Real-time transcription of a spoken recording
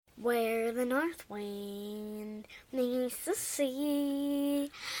Where the north wind meets the sea,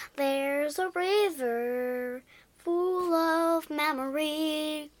 there's a river full of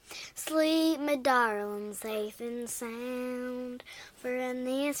memory. Sleep, my darling, safe and sound, for in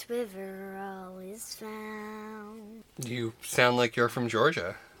this river all is found. You sound like you're from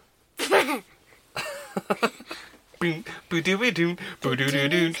Georgia.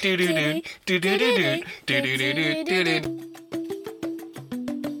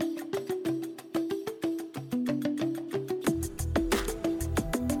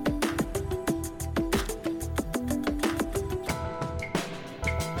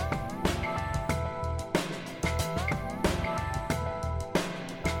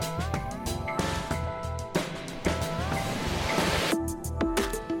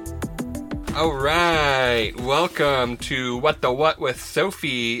 Alright, welcome to What the What with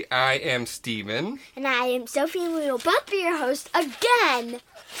Sophie. I am Steven. And I am Sophie, and we will both be your hosts again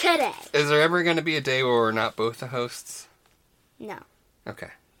today. Is there ever going to be a day where we're not both the hosts? No. Okay.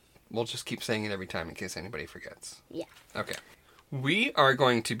 We'll just keep saying it every time in case anybody forgets. Yeah. Okay. We are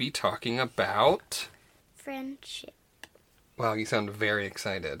going to be talking about... Friendship. Wow, you sound very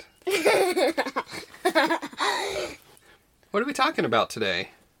excited. What are we talking about today?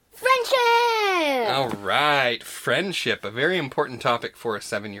 Friendship! All right, friendship, a very important topic for a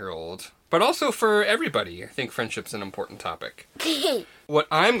 7-year-old, but also for everybody. I think friendship's an important topic. What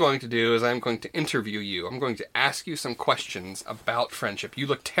I'm going to do is I'm going to interview you. I'm going to ask you some questions about friendship. You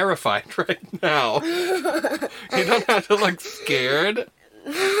look terrified right now. You don't have to look scared.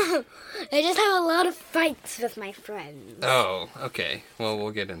 I just have a lot of fights with my friends. Oh, okay. Well,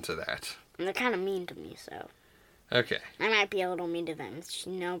 we'll get into that. And they're kind of mean to me, so... Okay. I might be a little mean to them.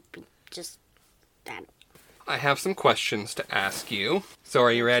 Just that. I have some questions to ask you. So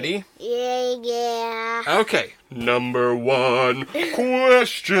are you ready? Yeah. Okay. Number one.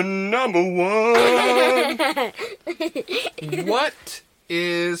 Question number one. What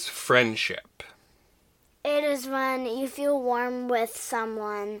is friendship? It is when you feel warm with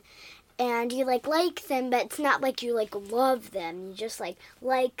someone and you like them, but it's not like you love them. You just like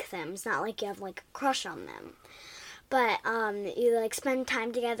them. It's not like you have a crush on them. But you spend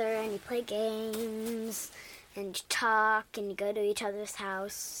time together and you play games and you talk and you go to each other's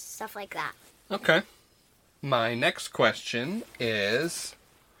house, stuff like that. Okay. My next question is,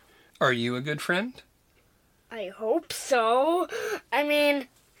 are you a good friend? I hope so. I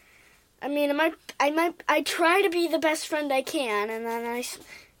try to be the best friend I can, and then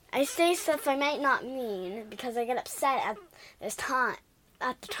I say stuff I might not mean because I get upset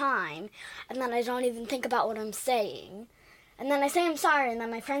at the time, and then I don't even think about what I'm saying. And then I say I'm sorry, and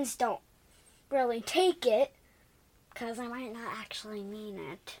then my friends don't really take it, because I might not actually mean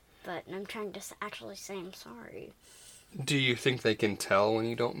it, but I'm trying to actually say I'm sorry. Do you think they can tell when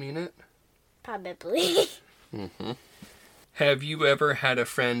you don't mean it? Probably. Mm-hmm. Have you ever had a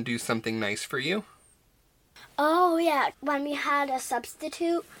friend do something nice for you? Oh, yeah. When we had a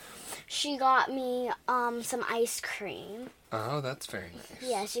substitute, she got me some ice cream. Oh, that's very nice.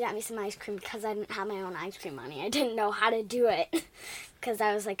 Yeah, she got me some ice cream because I didn't have my own ice cream money. I didn't know how to do it because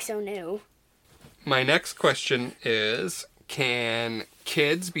I was so new. My next question is, can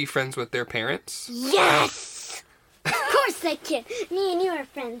kids be friends with their parents? Yes! Of course they can. Me and you are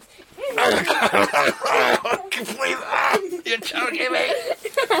friends. Please, you're choking me.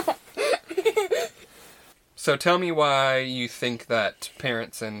 So tell me why you think that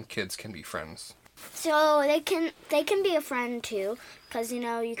parents and kids can be friends. So they can be a friend too, because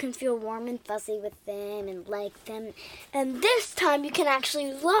you can feel warm and fuzzy with them and like them, and this time you can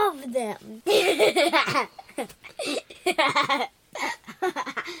actually love them. I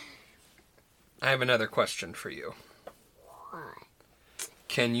have another question for you. What?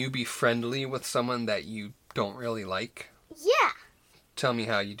 Can you be friendly with someone that you don't really like? Yeah. Tell me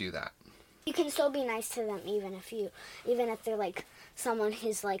how you do that. You can still be nice to them even if they're someone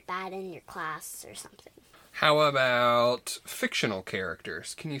who's bad in your class or something. How about fictional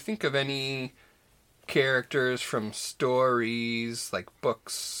characters? Can you think of any characters from stories like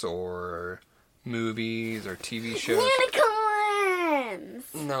books or movies or TV shows? Unicorns!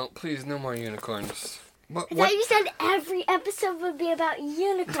 No, please, no more unicorns. I thought you said every episode would be about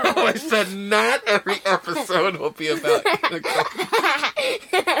unicorns. No, I said not every episode will be about unicorns.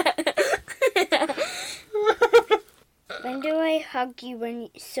 When do I hug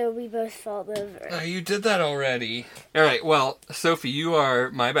you so we both fall over? You did that already. Alright, well, Sophie, you are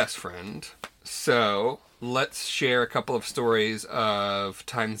my best friend. So, let's share a couple of stories of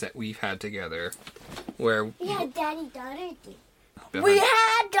times that we've had together. Where we had daddy-daughter dates. We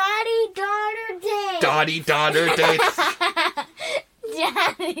had daddy-daughter dates. Daddy-daughter dates.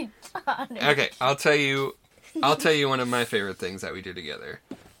 Daddy taught me. Okay, I'll tell you one of my favorite things that we do together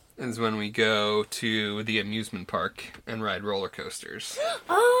is when we go to the amusement park and ride roller coasters.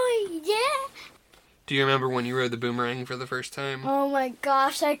 Oh, yeah. Do you remember when you rode the boomerang for the first time? Oh my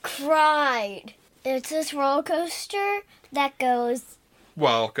gosh, I cried. It's this roller coaster that goes...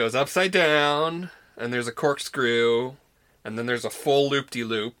 Well, it goes upside down, and there's a corkscrew, and then there's a full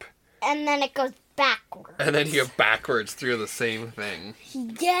loop-de-loop. And then it goes backwards. And then you go backwards through the same thing.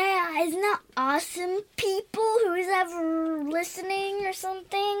 Yeah, isn't that awesome, people? Who's ever listening or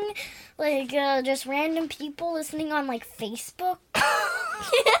something? Like, just random people listening on, like, Facebook?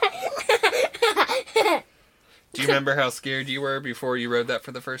 Do you remember how scared you were before you rode that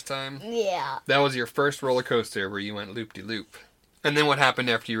for the first time? Yeah. That was your first roller coaster where you went loop-de-loop. And then what happened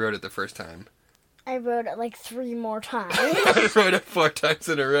after you rode it the first time? I rode it like 3 more times. I rode it 4 times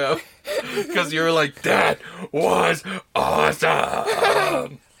in a row. Because you were like, that was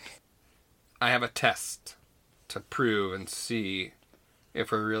awesome! I have a test to prove and see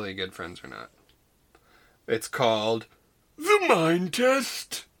if we're really good friends or not. It's called the Mind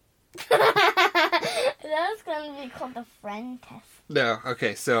Test. That's going to be called the friend test. No,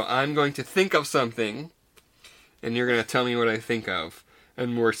 okay, so I'm going to think of something, and you're going to tell me what I think of.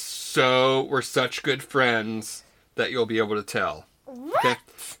 And we're such good friends that you'll be able to tell. What? Okay?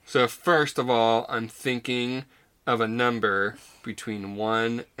 So first of all, I'm thinking of a number between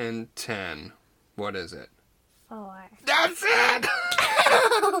 1 and 10. What is it? 4. That's it!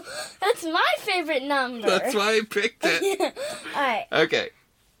 That's my favorite number. That's why I picked it. Alright, Okay.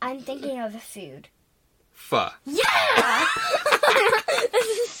 I'm thinking of a food. Pho. Yeah! This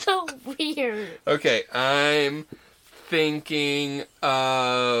is so weird. Okay, I'm thinking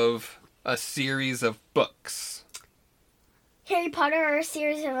of a series of books. Harry Potter or a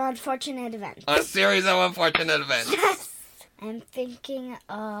series of unfortunate events. A series of unfortunate events. Yes! I'm thinking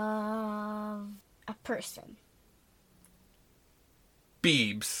of a person.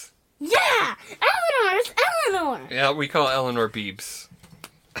 Beebs. Yeah! Eleanor! Yeah, we call Eleanor Beebs.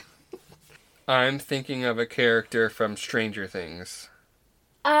 I'm thinking of a character from Stranger Things.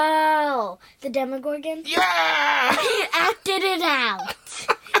 Oh, the Demogorgon? Yeah! He acted it out.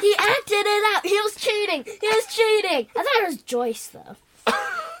 He acted it out. He was cheating. I thought it was Joyce, though.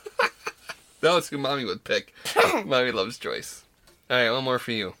 That was who Mommy would pick. Mommy loves Joyce. Alright, one more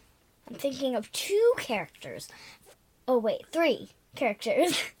for you. I'm thinking of 2 characters. Oh, wait, 3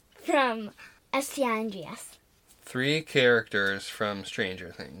 characters from STINGS. 3 characters from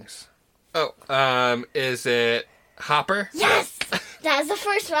Stranger Things. Oh, is it Hopper? Yes! That was the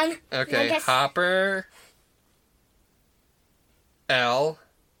first one. Okay, I guess- Hopper, Elle,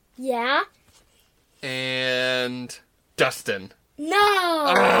 Yeah? and Dustin. No!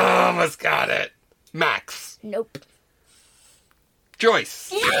 Oh, almost got it. Max. Nope.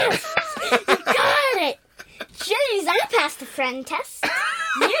 Joyce. Yes! You got it! Jeez, I passed the friend test.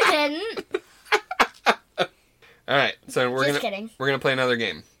 You didn't. Alright, so we're Just gonna kidding. we're gonna play another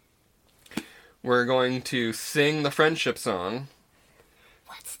game. We're going to sing the friendship song.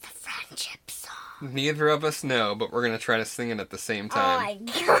 What's the friendship song? Neither of us know, but we're gonna try to sing it at the same Oh time.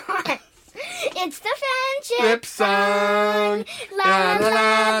 my god. It's the friendship Friendship song. La la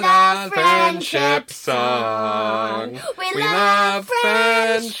la la, friendship song. We love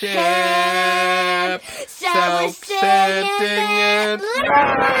friendship. So we're singing it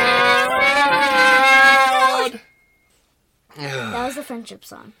loud. That was the friendship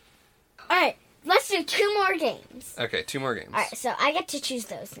song. Alright, let's do 2 more games. Okay, 2 more games. Alright, so I get to choose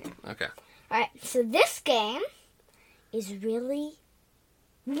those now. Okay. Alright, so this game is really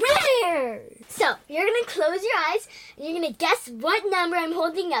weird. So, you're going to close your eyes, and you're going to guess what number I'm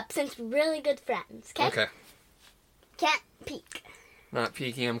holding up since we're really good friends, okay? Okay. Can't peek. Not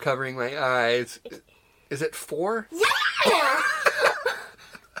peeking, I'm covering my eyes. Is it 4? Yeah!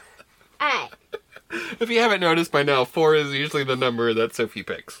 Alright, If you haven't noticed by now, 4 is usually the number that Sophie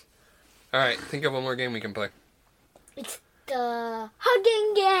picks. Alright, think of one more game we can play. it's the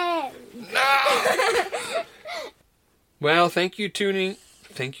hugging game. No! Well, thank you tuning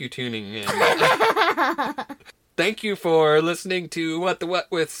in. Thank you for listening to What the What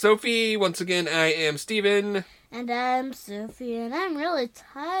with Sophie. Once again, I am Steven. And I'm Sophie, and I'm really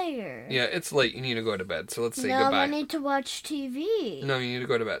tired. Yeah, it's late. You need to go to bed, so let's say No, goodbye. I need to watch TV. No, you need to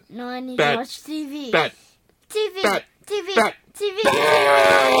go to bed. No, I need Bed. to watch TV. Bed. TV. Bed. TV. Bed. TV.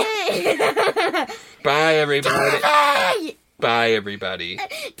 Bye, everybody. Bye. Bye, everybody.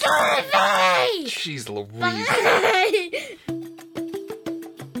 Bye. Jeez Louise. Bye.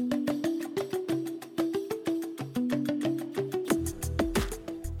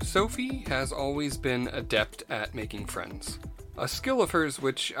 Sophie has always been adept at making friends. a skill of hers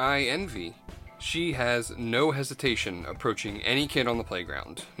which I envy. She has no hesitation approaching any kid on the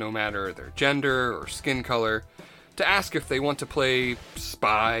playground, no matter their gender or skin color, to ask if they want to play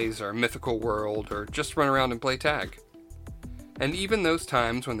Spies or Mythical World or just run around and play tag. And even those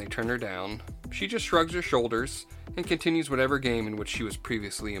times when they turn her down, she just shrugs her shoulders and continues whatever game in which she was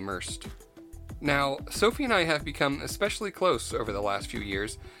previously immersed. Now, Sophie and I have become especially close over the last few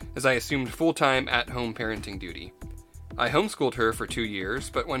years as I assumed full-time at-home parenting duty. I homeschooled her for 2 years,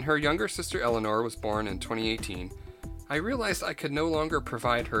 but when her younger sister Eleanor was born in 2018, I realized I could no longer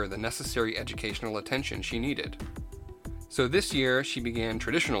provide her the necessary educational attention she needed. So this year, she began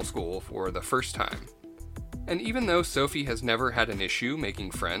traditional school for the first time. And even though Sophie has never had an issue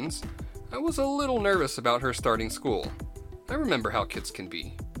making friends, I was a little nervous about her starting school. I remember how kids can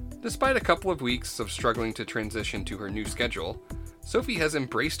be. Despite a couple of weeks of struggling to transition to her new schedule, Sophie has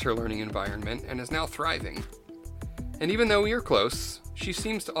embraced her learning environment and is now thriving. And even though we are close, she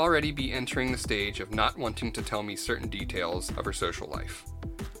seems to already be entering the stage of not wanting to tell me certain details of her social life.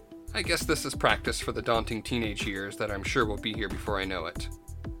 I guess this is practice for the daunting teenage years that I'm sure will be here before I know it.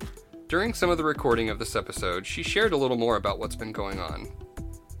 During some of the recording of this episode, she shared a little more about what's been going on.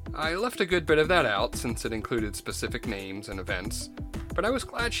 I left a good bit of that out since it included specific names and events, but I was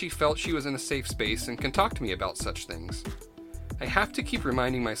glad she felt she was in a safe space and can talk to me about such things. I have to keep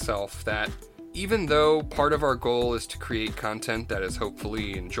reminding myself that even though part of our goal is to create content that is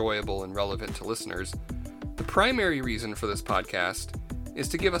hopefully enjoyable and relevant to listeners, the primary reason for this podcast is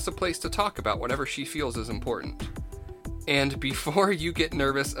to give us a place to talk about whatever she feels is important. And before you get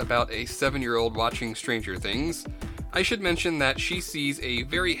nervous about a 7-year-old watching Stranger Things, I should mention that she sees a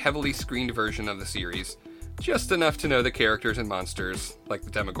very heavily screened version of the series, just enough to know the characters and monsters, like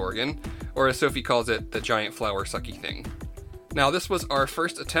the Demogorgon, or as Sophie calls it, the giant flower sucky thing. Now, this was our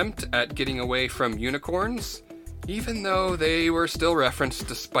first attempt at getting away from unicorns, even though they were still referenced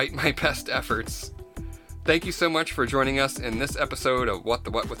despite my best efforts. Thank you so much for joining us in this episode of What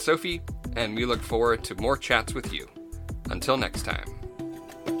the What with Sophie, and we look forward to more chats with you. Until next time.